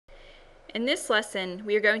In this lesson,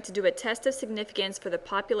 we are going to do a test of significance for the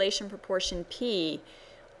population proportion P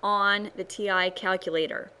on the TI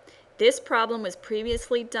calculator. This problem was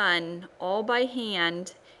previously done all by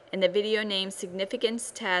hand in the video named Significance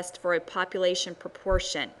Test for a Population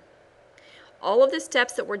Proportion. All of the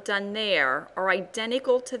steps that were done there are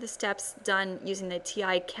identical to the steps done using the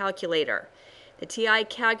TI calculator. The TI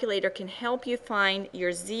calculator can help you find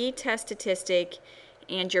your z-test statistic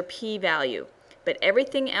and your p-value. But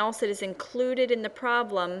everything else that is included in the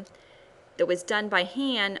problem that was done by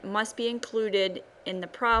hand must be included in the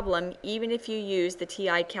problem even if you use the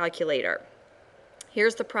TI calculator.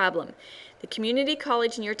 Here's the problem. The community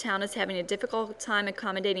college in your town is having a difficult time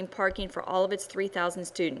accommodating parking for all of its 3,000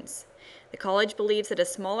 students. The college believes that a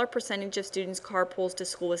smaller percentage of students carpools to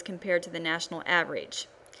school as compared to the national average.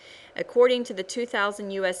 According to the 2000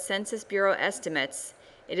 U.S. Census Bureau estimates,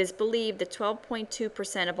 it is believed that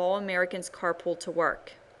 12.2% of all Americans carpool to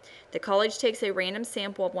work. The college takes a random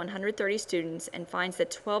sample of 130 students and finds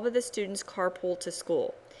that 12 of the students carpool to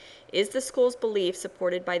school. Is the school's belief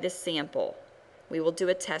supported by this sample? We will do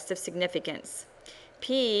a test of significance.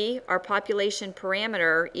 P, our population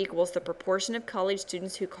parameter, equals the proportion of college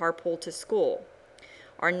students who carpool to school.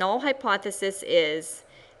 Our null hypothesis is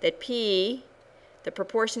that P, the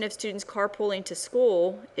proportion of students carpooling to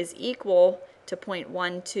school, is equal to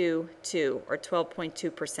 0.122 or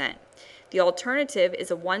 12.2%. The alternative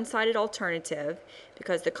is a one-sided alternative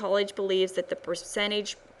because the college believes that the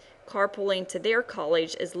percentage carpooling to their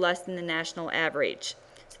college is less than the national average.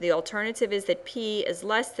 So the alternative is that P is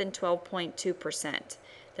less than 12.2%.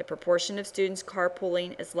 The proportion of students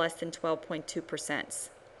carpooling is less than 12.2%.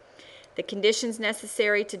 The conditions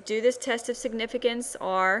necessary to do this test of significance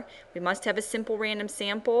are: we must have a simple random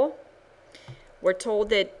sample. We're told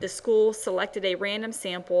that the school selected a random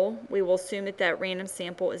sample. We will assume that that random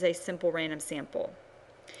sample is a simple random sample.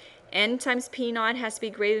 N times P naught has to be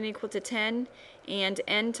greater than or equal to 10, and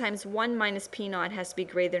N times 1 minus P naught has to be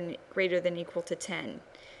greater than or equal to 10.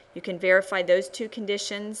 You can verify those two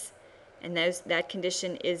conditions, and that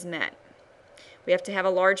condition is met. We have to have a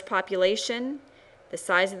large population. The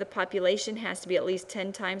size of the population has to be at least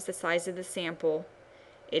 10 times the size of the sample.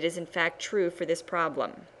 It is in fact true for this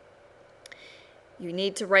problem. You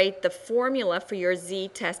need to write the formula for your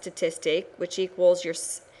z-test statistic, which equals your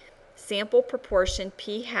sample proportion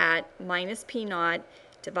p hat minus p naught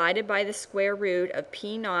divided by the square root of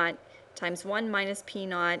p naught times 1 minus p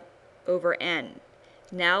naught over n.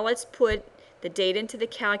 Now let's put the data into the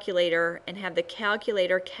calculator and have the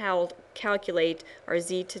calculator calculate our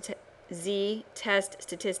z-test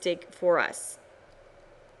statistic for us.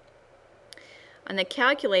 On the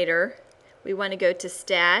calculator, we want to go to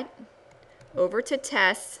Stat, over to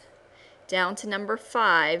Tests, down to number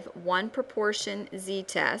 5, 1 proportion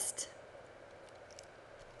z-test.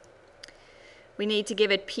 We need to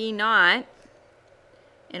give it p naught,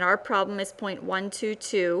 and our problem is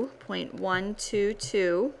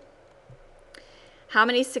 0.122. How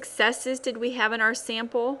many successes did we have in our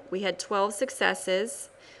sample? We had 12 successes.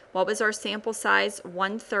 What was our sample size?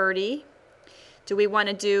 130. Do we want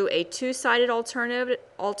to do a two-sided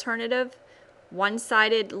alternative?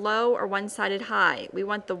 One-sided low or one-sided high? We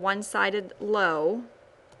want the one-sided low.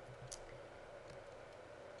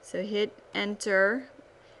 So hit enter.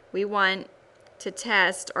 We want to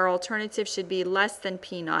test. Our alternative should be less than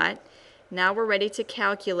p naught. Now we're ready to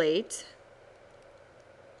calculate.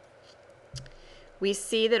 We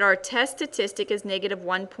see that our test statistic is negative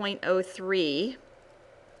 1.03.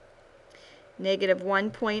 Negative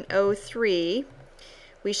 1.03.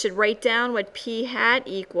 We should write down what p hat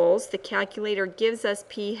equals. The calculator gives us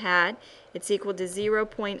p hat. It's equal to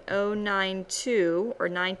 0.092 or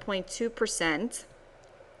 9.2%.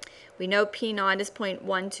 We know p naught is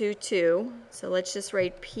 0.122. So let's just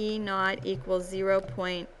write p naught equals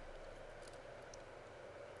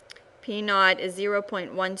P naught is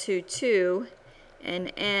 0.122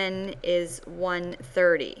 and n is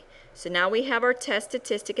 130. So now we have our test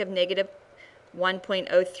statistic of negative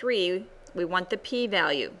 1.03. We want the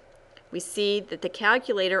p-value. We see that the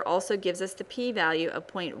calculator also gives us the p-value of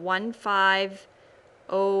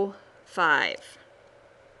 0.1505.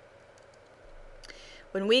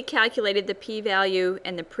 When we calculated the p-value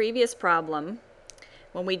in the previous problem,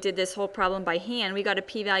 when we did this whole problem by hand, we got a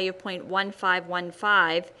p-value of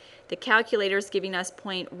 0.1515. The calculator is giving us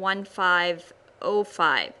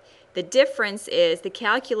 0.1505. The difference is the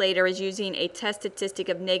calculator is using a test statistic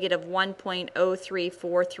of negative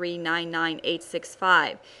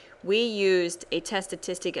 1.034399865. We used a test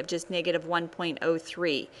statistic of just negative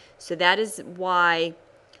 1.03. So that is why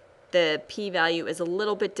the p-value is a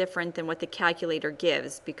little bit different than what the calculator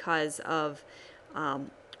gives, because of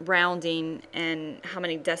rounding and how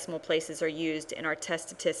many decimal places are used in our test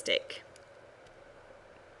statistic.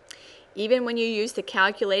 Even when you use the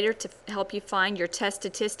calculator to help you find your test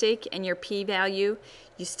statistic and your p-value,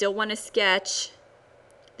 you still want to sketch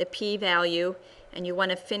the p-value, and you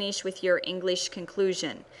want to finish with your English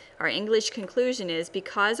conclusion. Our English conclusion is,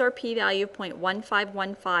 because our p-value of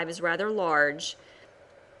 0.1515 is rather large,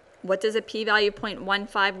 what does a p-value of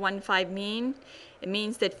 0.1515 mean? It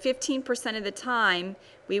means that 15% of the time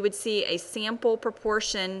we would see a sample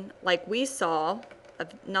proportion like we saw of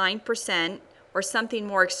 9%, or something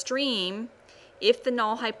more extreme if the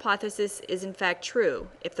null hypothesis is in fact true.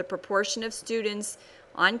 If the proportion of students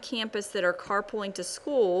on campus that are carpooling to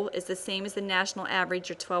school is the same as the national average,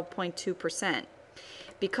 or 12.2%.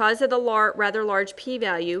 Because of the rather large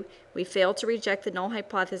p-value, we fail to reject the null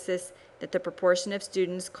hypothesis that the proportion of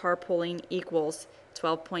students carpooling equals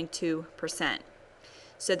 12.2%.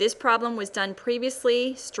 So this problem was done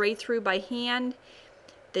previously straight through by hand.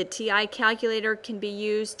 The TI calculator can be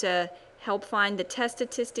used to help find the test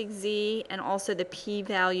statistic Z and also the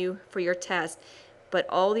p-value for your test, but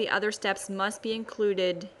all the other steps must be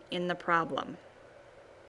included in the problem.